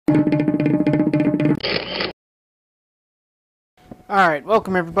Alright,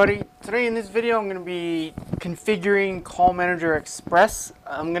 welcome everybody. Today in this video I'm going to be configuring Call Manager Express.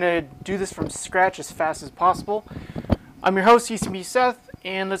 I'm going to do this from scratch as fast as possible. I'm your host CCNP Seth,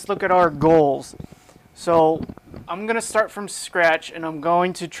 and let's look at our goals. So I'm going to start from scratch and I'm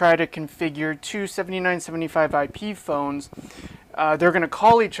going to try to configure two 7975 IP phones. They're going to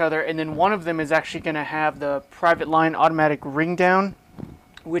call each other, and then one of them is actually going to have the private line automatic ring down,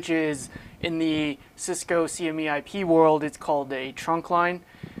 which is in the Cisco CME IP world, it's called a trunk line.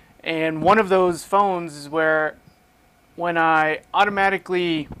 And one of those phones is where when I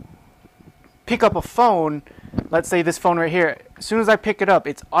automatically pick up a phone, let's say this phone right here, as soon as I pick it up,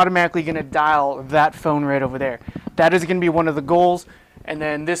 it's automatically going to dial that phone right over there. That is going to be one of the goals. And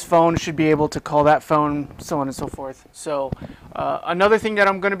then this phone should be able to call that phone, so on and so forth. So another thing that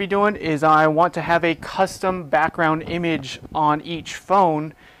I'm going to be doing is I want to have a custom background image on each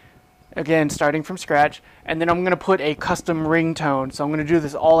phone. Again, starting from scratch, and then I'm going to put a custom ringtone. So I'm going to do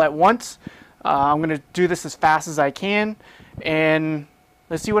this all at once. I'm going to do this as fast as I can, and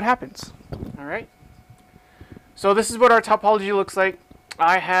let's see what happens. All right. So this is what our topology looks like.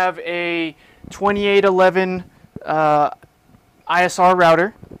 I have a 2811 ISR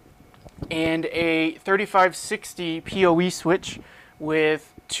router and a 3560 POE switch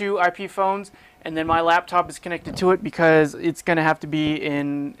with two IP phones, and then my laptop is connected to it because it's going to have to be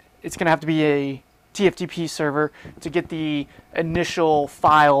a TFTP server to get the initial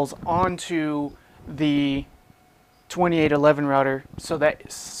files onto the 2811 router so that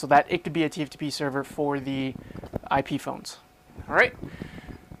it could be a TFTP server for the IP phones. All right.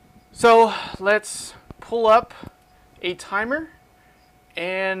 So let's pull up a timer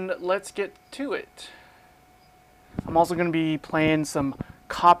and let's get to it. I'm also going to be playing some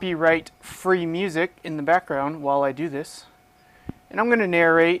copyright-free music in the background while I do this. And I'm going to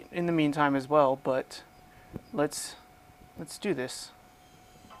narrate in the meantime as well, but let's do this.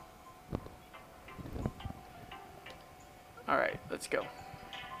 All right, let's go.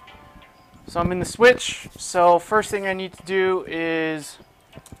 So I'm in the switch. So first thing I need to do is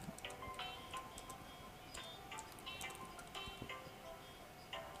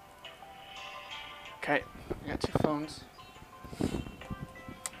okay, I got two phones.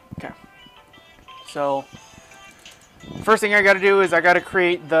 Okay. So first thing I got to do is I got to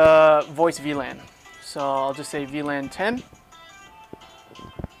create the voice VLAN. So I'll just say VLAN 10.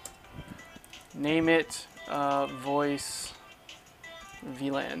 Name it voice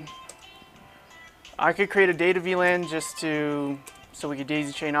VLAN. I could create a data VLAN just so we could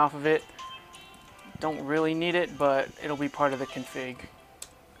daisy chain off of it. Don't really need it, but it'll be part of the config.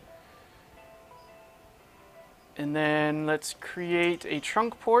 And then let's create a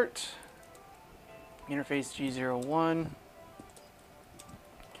trunk port. Interface G01,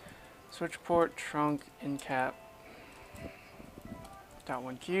 switch port, trunk, in cap,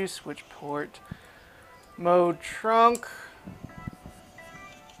 .1Q, switch port, mode, trunk.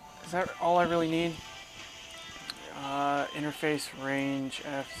 Is that all I really need? Interface range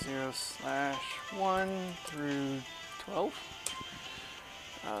F0/1 through 12.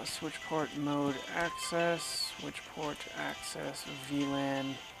 Switch port, mode, access, switch port, access,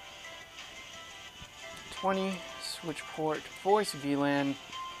 VLAN 20, switch port, voice VLAN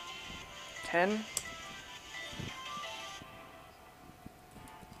 10,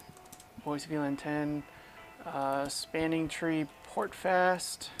 voice VLAN 10, spanning tree port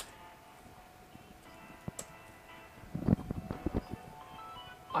fast,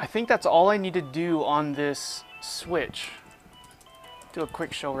 I think that's all I need to do on this switch. Do a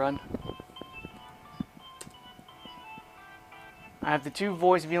quick show run. I have the two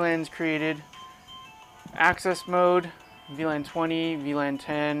voice VLANs created. Access mode, VLAN 20, VLAN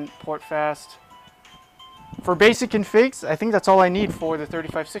 10, port fast. For basic configs, I think that's all I need for the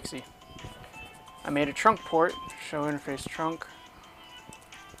 3560. I made a trunk port, show interface trunk.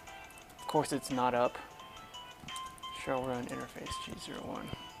 Of course it's not up. Show run interface G01.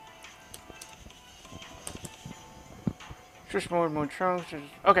 Switch mode trunk.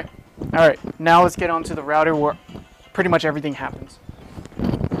 Okay, alright, now let's get onto the router where pretty much everything happens.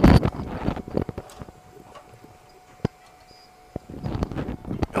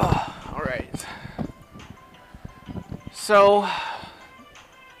 So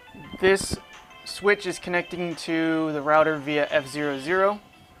this switch is connecting to the router via F00.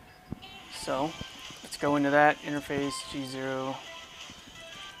 So let's go into that interface G0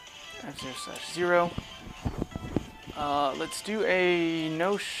 F0/0. Let's do a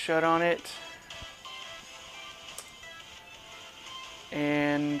no shut on it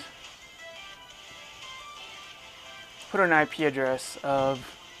and put an IP address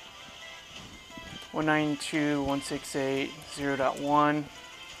of 192.168.0.1.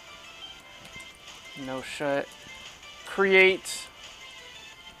 No shut. Create.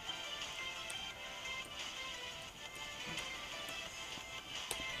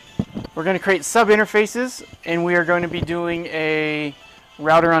 We're going to create sub interfaces, and we are going to be doing a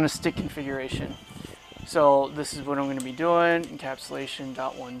router on a stick configuration. So this is what I'm going to be doing.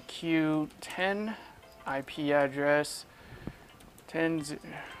 Encapsulation.1q10 IP address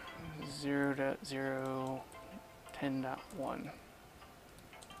 10.0.0.10.1.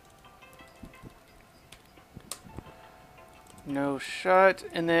 No shut.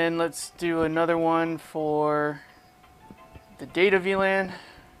 And then let's do another one for the data VLAN.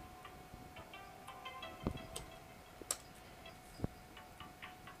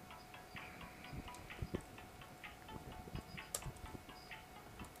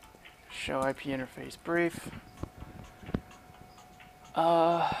 Show IP interface brief.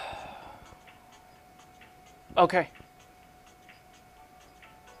 Okay.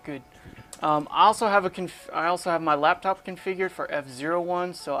 Good. I also have my laptop configured for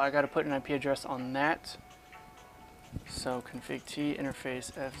F01, so I got to put an IP address on that. So config t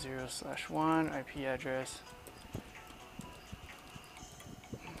interface F0/1 IP address.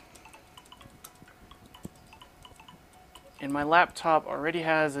 And my laptop already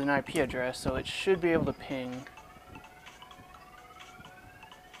has an IP address, so it should be able to ping.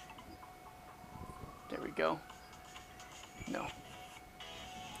 There we go. No.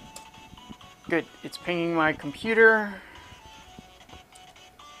 Good. It's pinging my computer.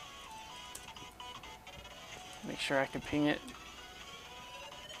 Make sure I can ping it.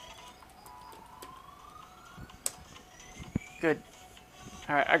 Good.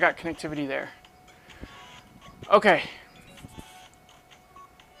 All right, I got connectivity there. Okay.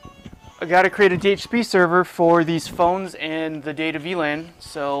 I got to create a DHCP server for these phones and the data VLAN.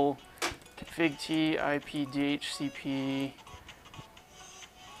 So config t IP DHCP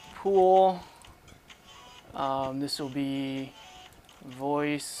pool. This will be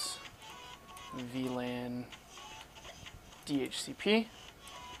voice VLAN DHCP.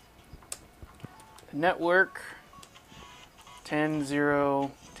 The network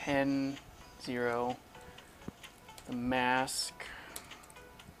 10.0.10.0. The mask.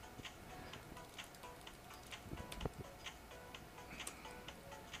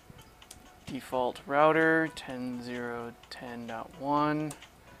 Default router 10.0.10.1,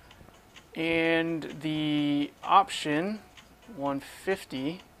 and the option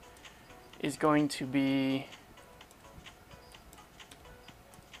 150 is going to be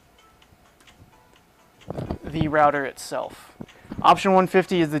the router itself. Option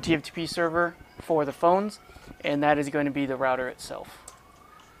 150 is the TFTP server for the phones, and that is going to be the router itself.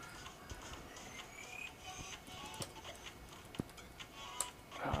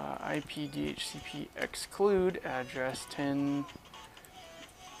 IP DHCP exclude address 10.0.0.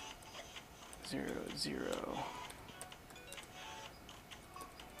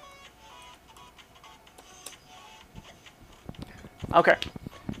 Okay,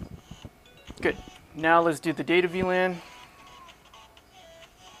 good. Now let's do the data VLAN.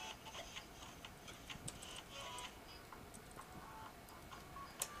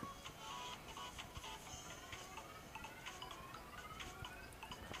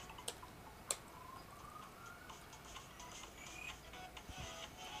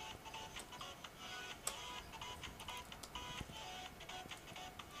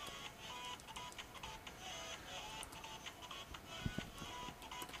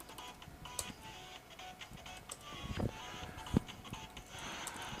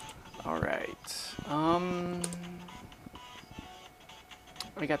 All right.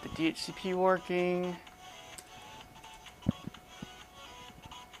 I got the DHCP working.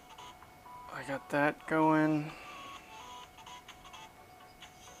 I got that going.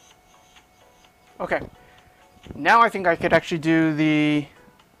 Okay. Now I think I could actually do the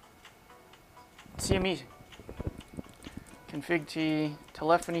CME. Config T,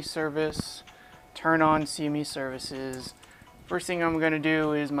 telephony service, turn on CME services. First thing I'm going to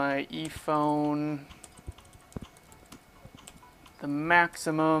do is my ePhone. The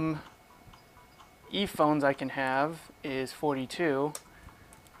maximum ePhones I can have is 42.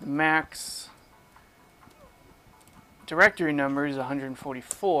 The max directory number is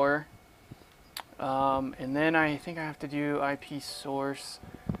 144. And then I think I have to do IP source.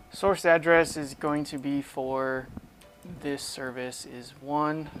 Source address is going to be for this service is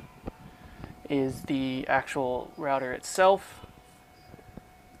 1. Is the actual router itself.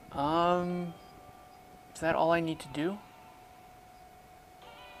 Is that all I need to do?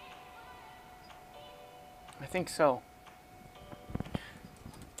 I think so.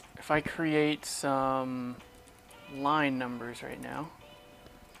 If if I create some line numbers right now.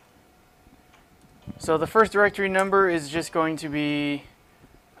 So the first directory number is just going to be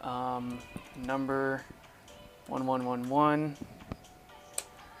number 1111.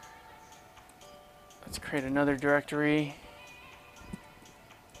 Let's create another directory,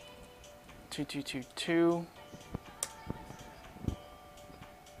 2222.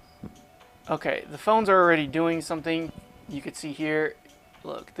 Okay, the phones are already doing something. You could see here,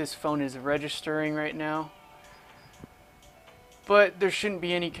 look, this phone is registering right now. But there shouldn't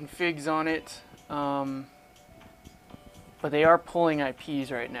be any configs on it. But they are pulling IPs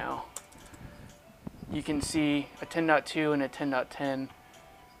right now. You can see a 10.2 and a 10.10.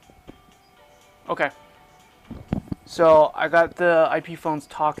 Okay. So I got the IP phones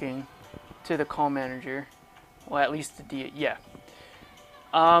talking to the call manager. Well, at least the yeah.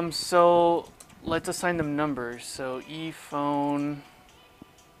 So let's assign them numbers. So ePhone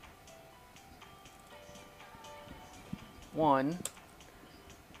 1.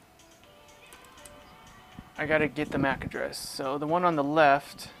 I gotta get the MAC address. So the one on the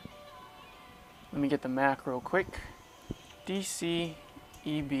left, let me get the MAC real quick.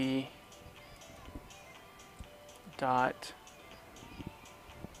 DCEB dot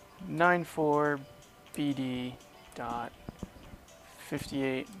 94BD dot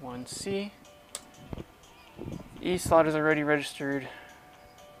 581C. E slot is already registered.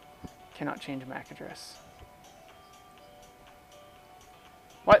 Cannot change MAC address.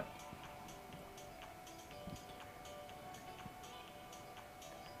 What?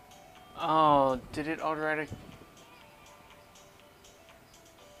 Oh, did it already?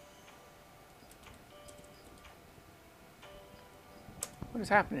 What is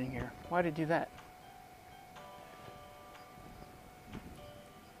happening here? Why did it do that?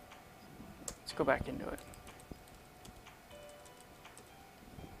 Let's go back into it.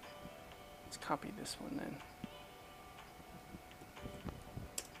 Let's copy this one then.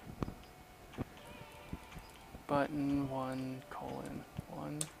 Button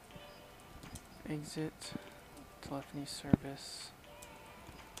 1:1 exit telephony service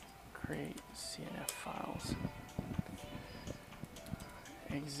create CNF files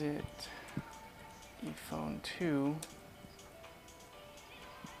exit ePhone 2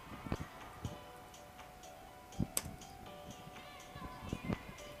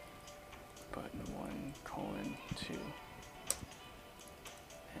 button 1:2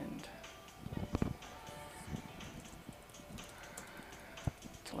 and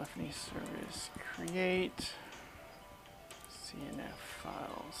telephony service create CNF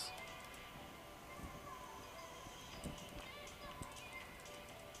files.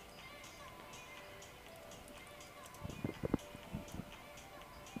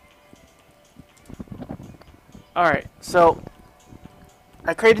 Alright, so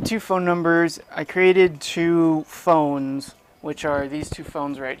I created two phone numbers. I created two phones, which are these two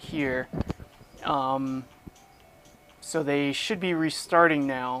phones right here. So they should be restarting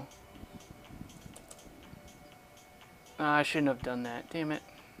now. I shouldn't have done that, damn it.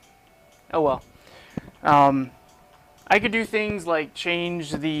 Oh well. I could do things like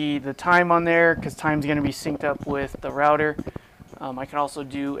change the time on there, because time's going to be synced up with the router. I can also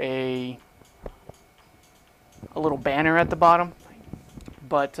do a little banner at the bottom,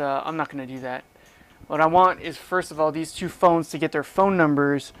 but I'm not going to do that. What I want is, first of all, these two phones to get their phone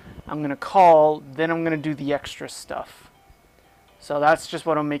numbers. I'm going to call, then I'm going to do the extra stuff. So that's just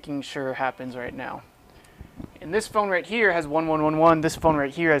what I'm making sure happens right now. And this phone right here has 1111. This phone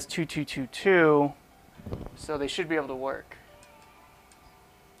right here has 2222. So they should be able to work.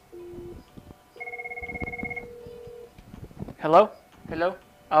 Hello? Hello?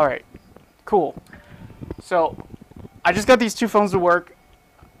 All right. Cool. So I just got these two phones to work.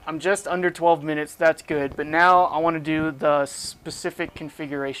 I'm just under 12 minutes. That's good. But now I want to do the specific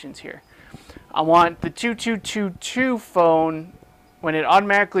configurations here. I want the 2222 phone, when it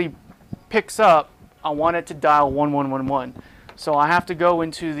automatically picks up, I want it to dial 1111. So I have to go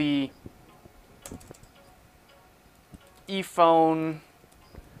into the ePhone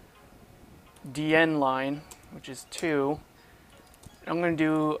DN line, which is 2. I'm going to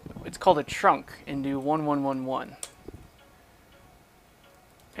do, it's called a trunk, and do 1111.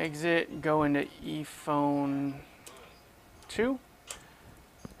 Exit, go into ePhone 2,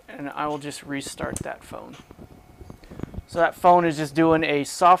 and I will just restart that phone. So that phone is just doing a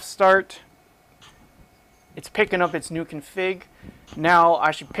soft start. It's picking up its new config. Now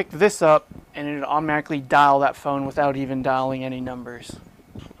I should pick this up and it'll automatically dial that phone without even dialing any numbers.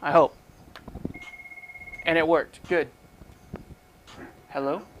 I hope. And it worked. Good.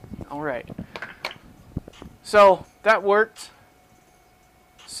 Hello? Alright. So that worked.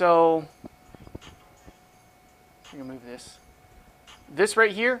 So I'm gonna move this. This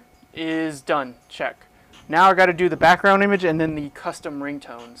right here is done. Check. Now I got to do the background image and then the custom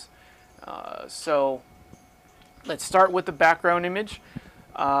ringtones. So let's start with the background image.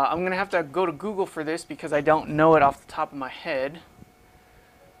 I'm going to have to go to Google for this because I don't know it off the top of my head.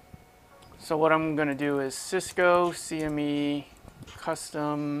 So what I'm going to do is Cisco CME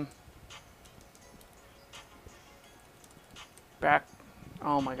custom back.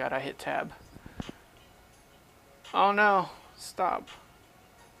 Oh my god, I hit tab. Oh no, stop.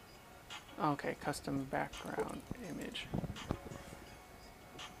 Okay, custom background image.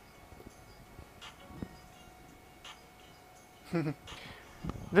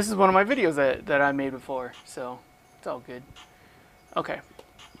 This is one of my videos that I made before, so it's all good. Okay.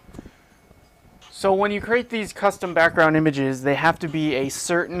 So when you create these custom background images, they have to be a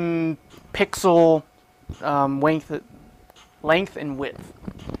certain pixel length and width.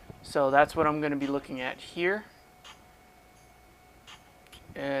 So that's what I'm going to be looking at here.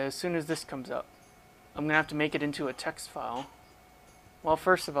 As soon as this comes up, I'm going to have to make it into a text file. Well,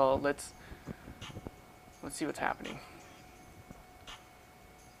 first of all, let's see what's happening.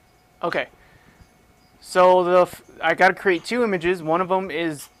 Okay, so I got to create two images. One of them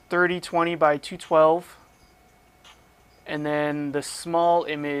is 3020 by 212, and then the small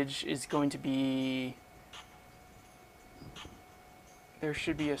image is going to be, there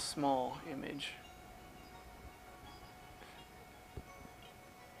should be a small image.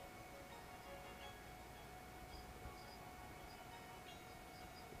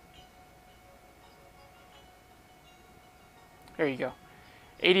 There you go.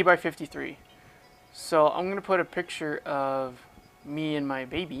 80 by 53. So I'm going to put a picture of me and my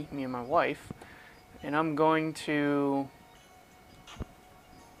baby, me and my wife, and I'm going to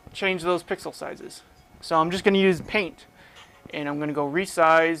change those pixel sizes. So I'm just going to use paint, and I'm going to go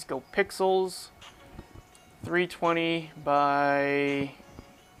resize, go pixels, 320 by,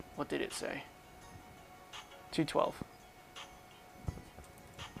 what did it say? 212.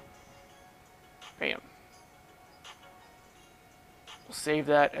 Bam. Save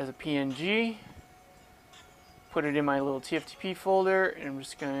that as a PNG, put it in my little TFTP folder, and I'm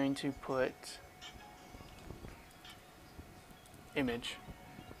just going to put image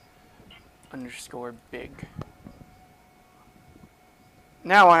underscore big.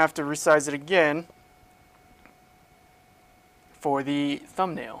 Now I have to resize it again for the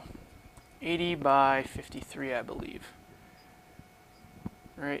thumbnail. 80 by 53, I believe.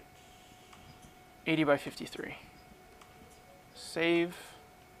 Right? 80 by 53. Save,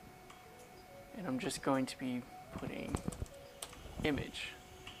 and I'm just going to be putting image.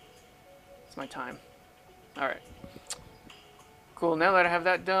 It's my time. Alright. Cool, now that I have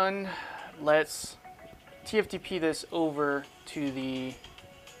that done, let's TFTP this over to the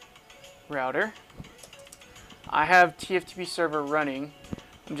router. I have TFTP server running.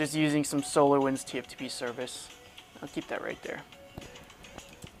 I'm just using some SolarWinds TFTP service. I'll keep that right there.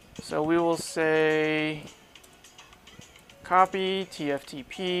 So we will say copy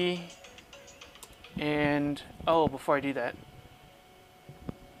TFTP, and oh, before I do that,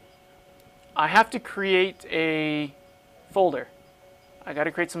 I have to create a folder. I got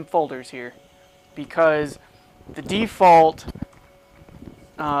to create some folders here because the default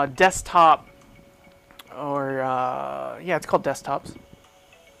desktop, or yeah, it's called desktops.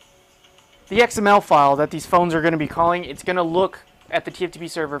 The XML file that these phones are going to be calling, it's going to look at the TFTP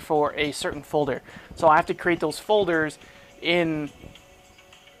server for a certain folder. So I have to create those folders on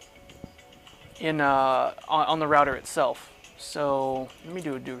the router itself. So let me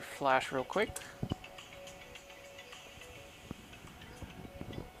do a flash real quick.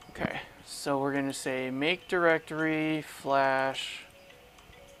 Okay, so we're going to say make directory flash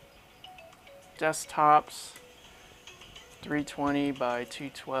desktops 320 by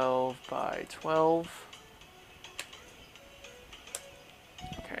 212 by 12.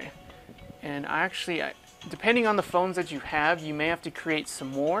 Okay, and depending on the phones that you have, you may have to create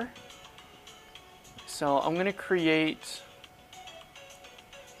some more. So I'm going to create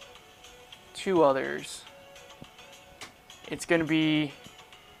two others. It's going to be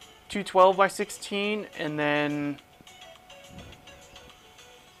 212 by 16, and then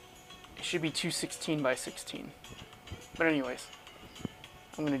it should be 216 by 16. But anyways,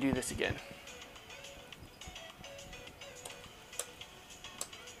 I'm going to do this again.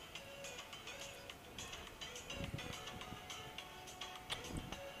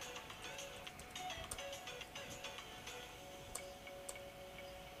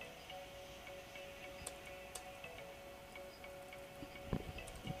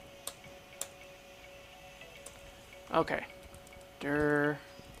 Okay.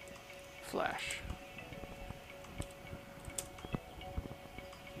 flash.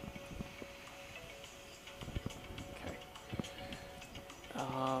 Okay.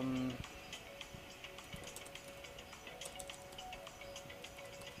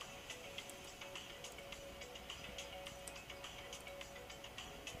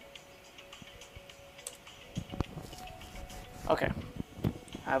 Okay,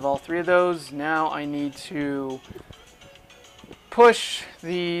 I have all three of those. Now I need to push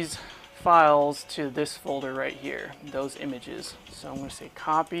these files to this folder right here, those images. So I'm going to say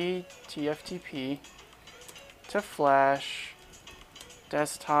copy TFTP to flash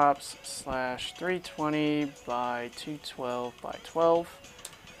desktops / 320 by 212 by 12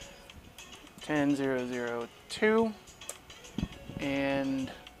 10002,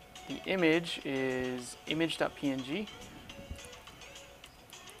 and the image is image.png.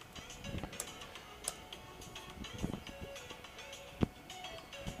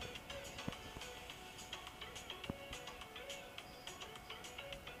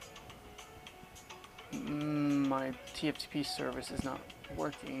 My TFTP service is not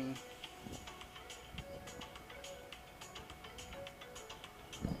working.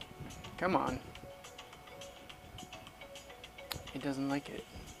 Come on. It doesn't like it.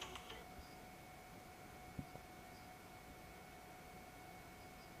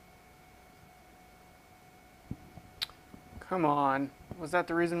 Come on. Was that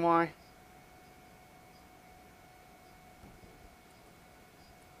the reason why?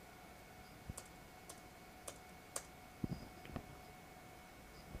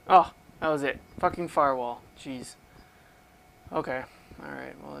 Oh, that was it. Fucking firewall. Jeez. Okay.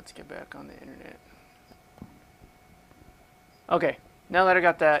 Alright, well, let's get back on the internet. Okay, now that I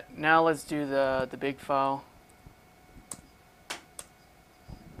got that, now let's do the big file.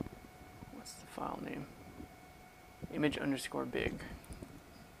 What's the file name? Image_big.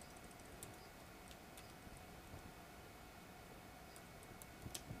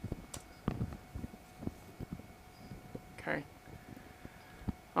 Okay.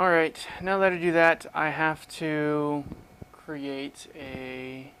 Alright, now that I do that, I have to create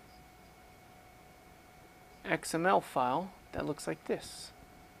a XML file that looks like this.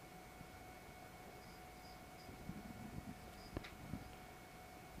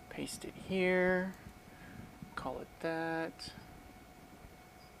 Paste it here, call it that.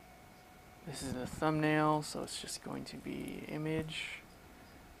 This is the thumbnail, so it's just going to be image.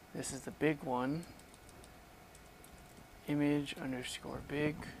 This is the big one.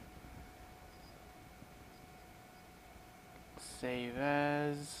 Image_big. Save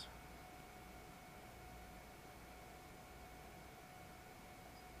as.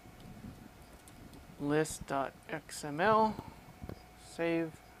 List.xml.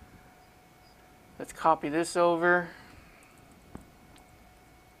 Save. Let's copy this over.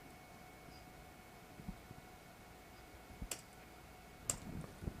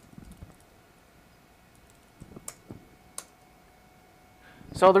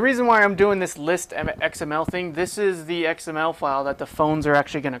 So the reason why I'm doing this list XML thing, this is the XML file that the phones are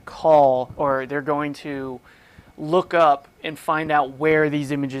actually going to call, or they're going to look up and find out where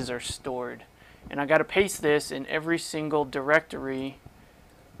these images are stored. And I got to paste this in every single directory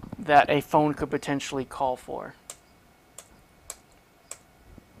that a phone could potentially call for.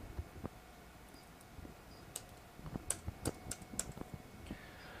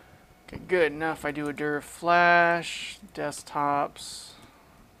 Okay, good. Now if I do a dir flash desktops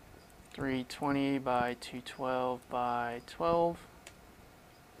 320 by 212 by 12.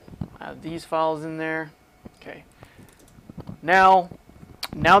 I have these files in there. Okay. Now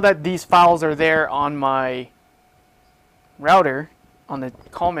that these files are there on my router, on the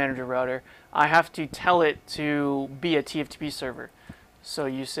call manager router, I have to tell it to be a TFTP server. So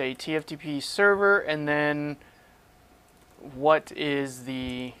you say TFTP server, and then what is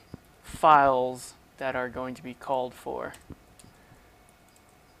the files that are going to be called for.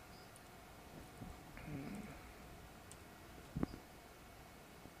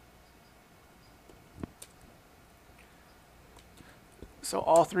 So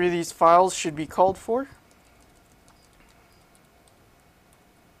all three of these files should be called for.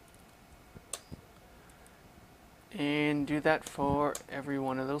 And do that for every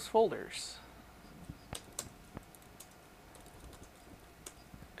one of those folders.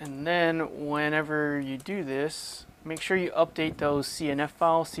 And then whenever you do this, make sure you update those CNF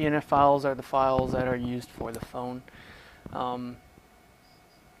files. CNF files are the files that are used for the phone. And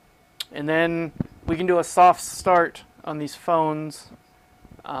then we can do a soft start on these phones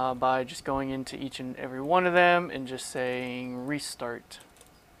by just going into each and every one of them and just saying restart.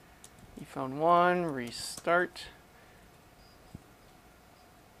 ePhone 1, restart.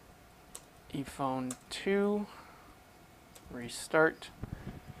 ePhone 2, restart,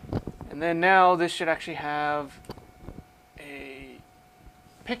 and then now this should actually have a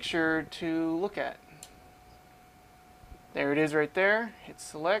picture to look at. There it is right there. Hit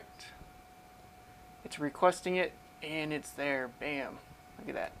select. It's requesting it, and it's there. Bam. Look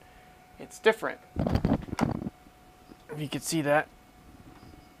at that. It's different. If you could see that.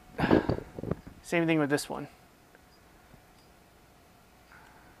 Same thing with this one.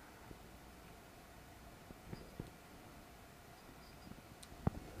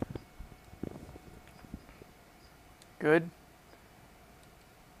 Good.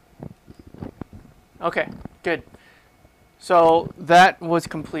 Okay, good. So that was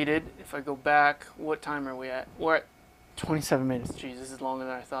completed. If I go back, what time are we at? We're at 27 minutes. Jeez, this is longer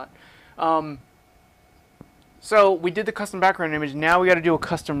than I thought. So we did the custom background image. Now we got to do a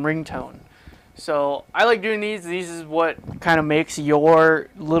custom ringtone. So I like doing these. These is what kind of makes your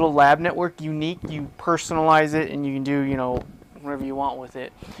little lab network unique. You personalize it, and you can do, you know, whatever you want with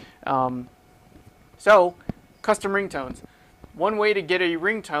it. So custom ringtones. One way to get a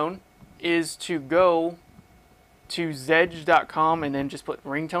ringtone is to go to zedge.com and then just put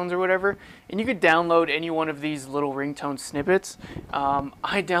ringtones or whatever, and you could download any one of these little ringtone snippets.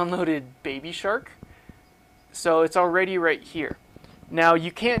 I downloaded Baby Shark, so it's already right here. Now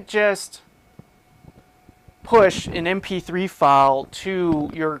you can't just push an MP3 file to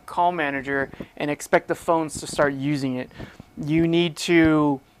your call manager and expect the phones to start using it. You need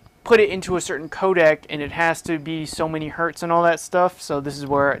to put it into a certain codec, and it has to be so many hertz and all that stuff. So this is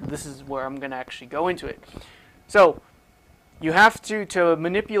where I'm going to actually go into it. So you have to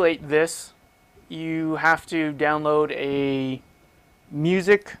manipulate this, you have to download a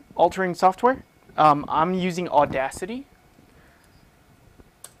music altering software. I'm using Audacity.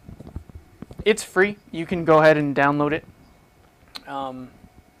 It's free. You can go ahead and download it.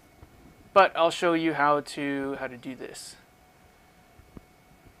 But I'll show you how to do this.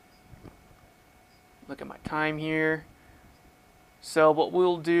 Look at my time here. So what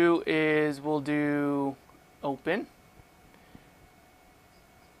we'll do is we'll do open,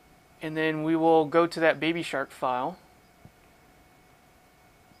 and then we will go to that Baby Shark file,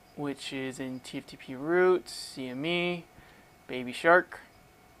 which is in TFTP root, CME, Baby Shark.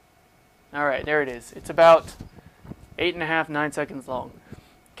 Alright, there it is. It's about 8.5, 9 seconds long.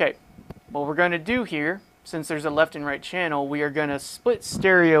 Okay, what we're going to do here, since there's a left and right channel, we are going to split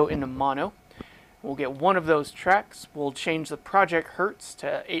stereo into mono. We'll get one of those tracks. We'll change the project hertz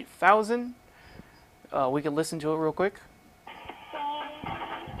to 8,000. We can listen to it real quick.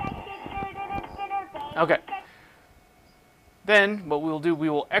 Okay. Then what we'll do, we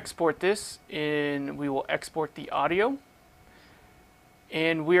will export this, and we will export the audio.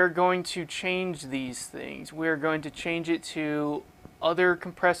 And we are going to change these things. We are going to change it to other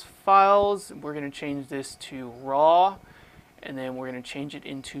compressed files. We're going to change this to RAW, and then we're going to change it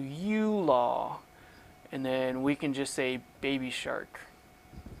into ULAW. And then we can just say Baby Shark.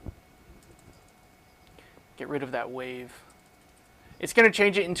 Get rid of that wave. It's going to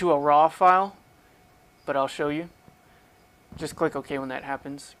change it into a RAW file, but I'll show you. Just click OK when that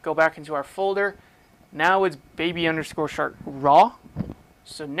happens. Go back into our folder. Now it's baby_shark raw.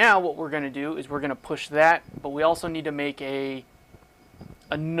 So now what we're going to do is we're going to push that, but we also need to make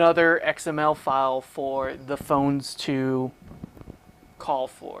another XML file for the phones to call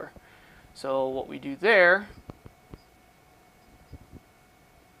for. So what we do there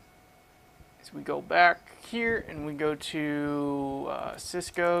is we go back here and we go to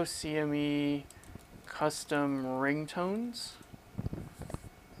Cisco CME custom ringtones.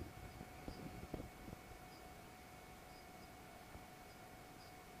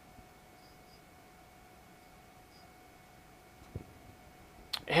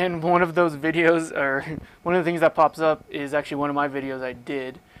 And one of those videos, or one of the things that pops up, is actually one of my videos I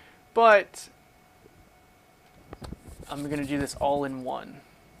did. But I'm going to do this all in one.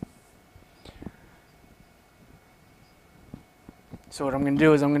 So what I'm going to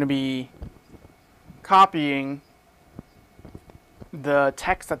do is I'm going to be copying the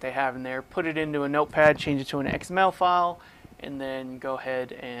text that they have in there, put it into a notepad, change it to an XML file, and then go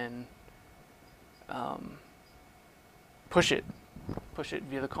ahead and push it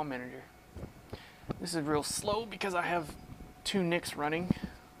via the call manager. This is real slow because I have 2 NICs running.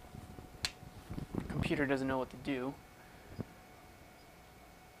 The computer doesn't know what to do.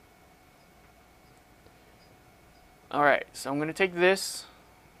 Alright, so I'm going to take this.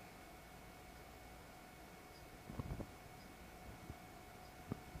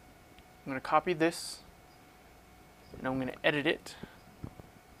 I'm going to copy this, and I'm going to edit it.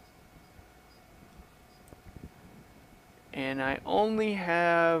 And I only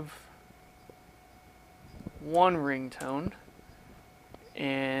have one ringtone,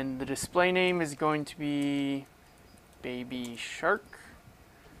 and the display name is going to be Baby Shark,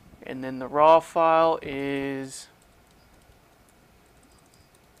 and then the raw file is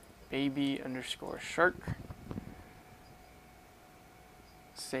baby_shark.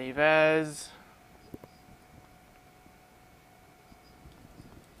 Save as.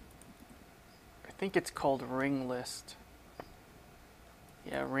 I think it's called ring list.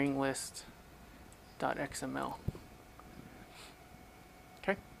 Yeah, ring list.xml.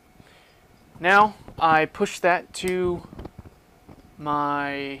 Okay. Now I push that to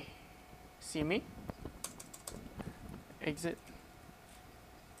my CME. Exit.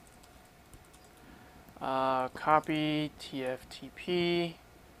 Copy TFTP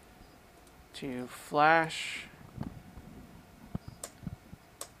to flash.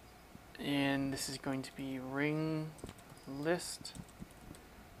 And this is going to be ring list.xml.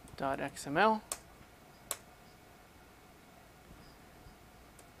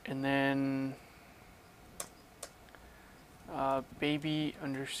 And then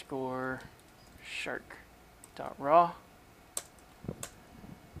baby_shark.raw.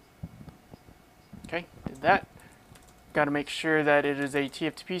 Okay, did that. Got to make sure that it is a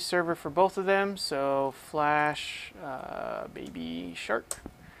TFTP server for both of them. So flash baby shark,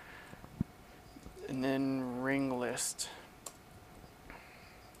 and then ring list.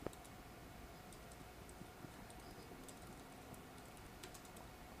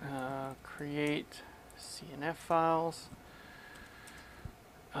 Create CNF files.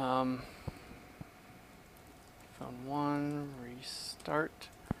 Phone 1, restart.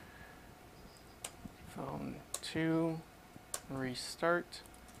 Phone 2, restart.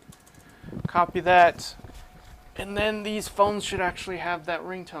 Copy that. And then these phones should actually have that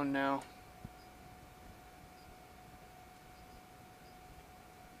ringtone now.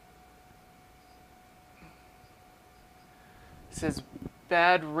 It says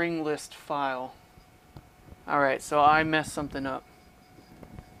bad ring list file. Alright, so I messed something up.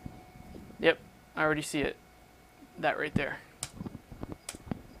 Yep, I already see it. That right there.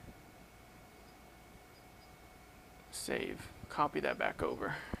 Save. Copy that back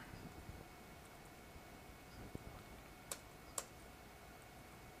over.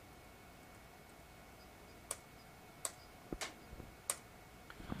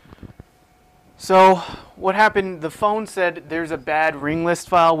 So what happened, the phone said there's a bad ring list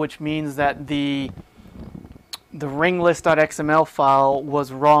file, which means that the ringlist.xml file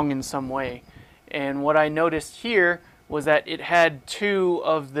was wrong in some way. And what I noticed here was that it had two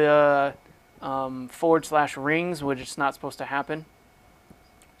of the /rings, which is not supposed to happen.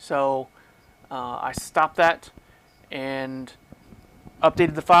 So I stopped that and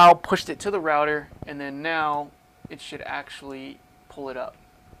updated the file, pushed it to the router, and then now it should actually pull it up.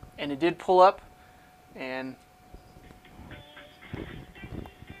 And it did pull up, and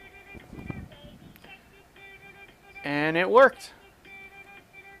it worked.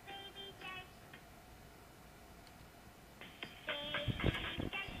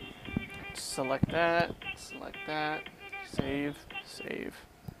 Select that, save, save.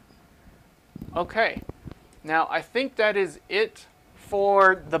 Okay, now I think that is it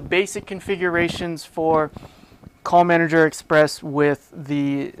for the basic configurations for Call Manager Express with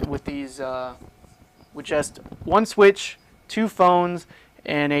just one switch, two phones,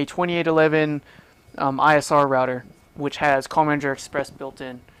 and a 2811 ISR router, which has Call Manager Express built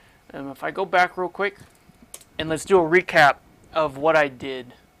in. If I go back real quick, and let's do a recap of what I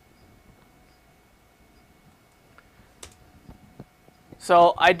did.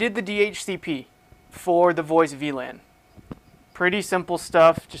 So I did the DHCP for the voice VLAN. Pretty simple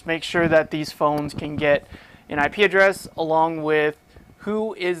stuff. Just make sure that these phones can get an IP address along with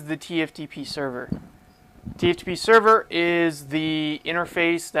who is the TFTP server. TFTP server is the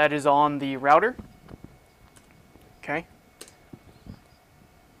interface that is on the router. Okay.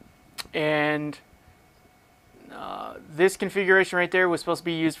 And this configuration right there was supposed to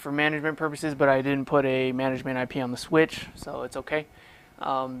be used for management purposes, but I didn't put a management IP on the switch, so it's okay.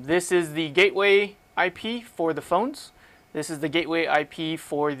 This is the gateway IP for the phones. This is the gateway IP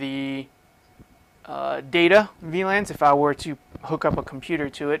for the data VLANs. If I were to hook up a computer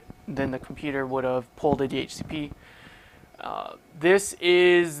to it, then the computer would have pulled a DHCP. This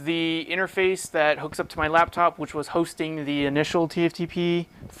is the interface that hooks up to my laptop, which was hosting the initial TFTP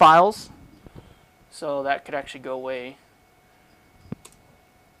files. So that could actually go away.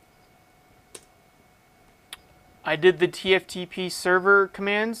 I did the TFTP server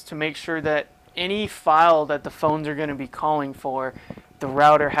commands to make sure that any file that the phones are going to be calling for, the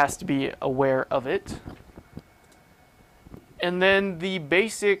router has to be aware of it. And then the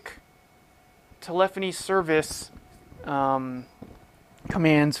basic telephony service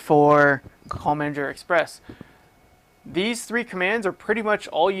commands for Call Manager Express. These 3 commands are pretty much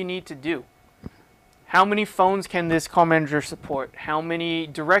all you need to do. How many phones can this call manager support? How many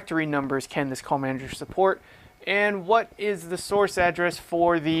directory numbers can this call manager support? And what is the source address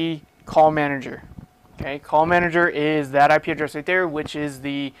for the call manager? Okay, call manager is that IP address right there, which is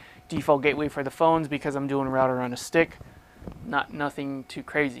the default gateway for the phones because I'm doing router on a stick. Nothing too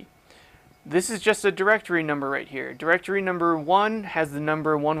crazy. This is just a directory number right here. Directory number 1 has the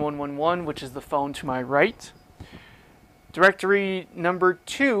number 1111, which is the phone to my right. Directory number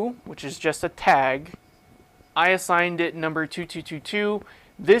 2, which is just a tag, I assigned it number 2222.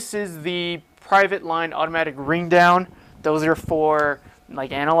 This is the private line automatic ring down. Those are for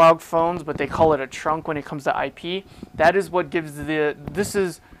like analog phones, but they call it a trunk when it comes to IP. That is what gives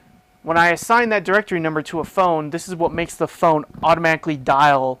when I assign that directory number to a phone, this is what makes the phone automatically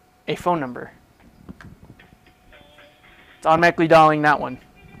dial a phone number. It's automatically dialing that one.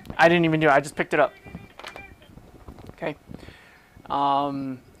 I didn't even do it, I just picked it up. Okay.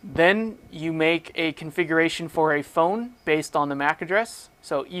 Then you make a configuration for a phone based on the MAC address.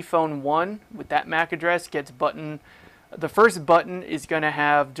 So ephone1 with that MAC address gets the first button is going to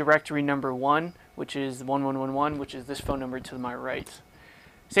have directory number 1, which is 1111, which is this phone number to my right.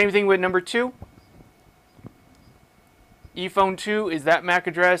 Same thing with number 2. ephone2 is that MAC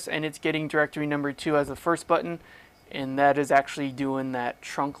address, and it's getting directory number 2 as the first button, and that is actually doing that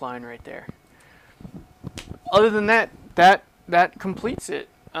trunk line right there. Other than that, that completes it.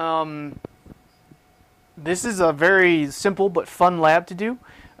 This is a very simple but fun lab to do.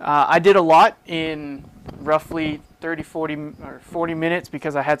 I did a lot in roughly 40 minutes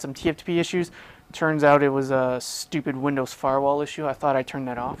because I had some TFTP issues. Turns out it was a stupid Windows firewall issue. I thought I turned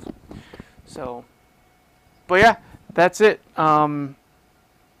that off. So, but yeah, that's it.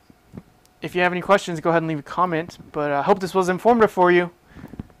 If you have any questions, go ahead and leave a comment. But I hope this was informative for you.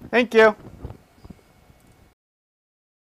 Thank you.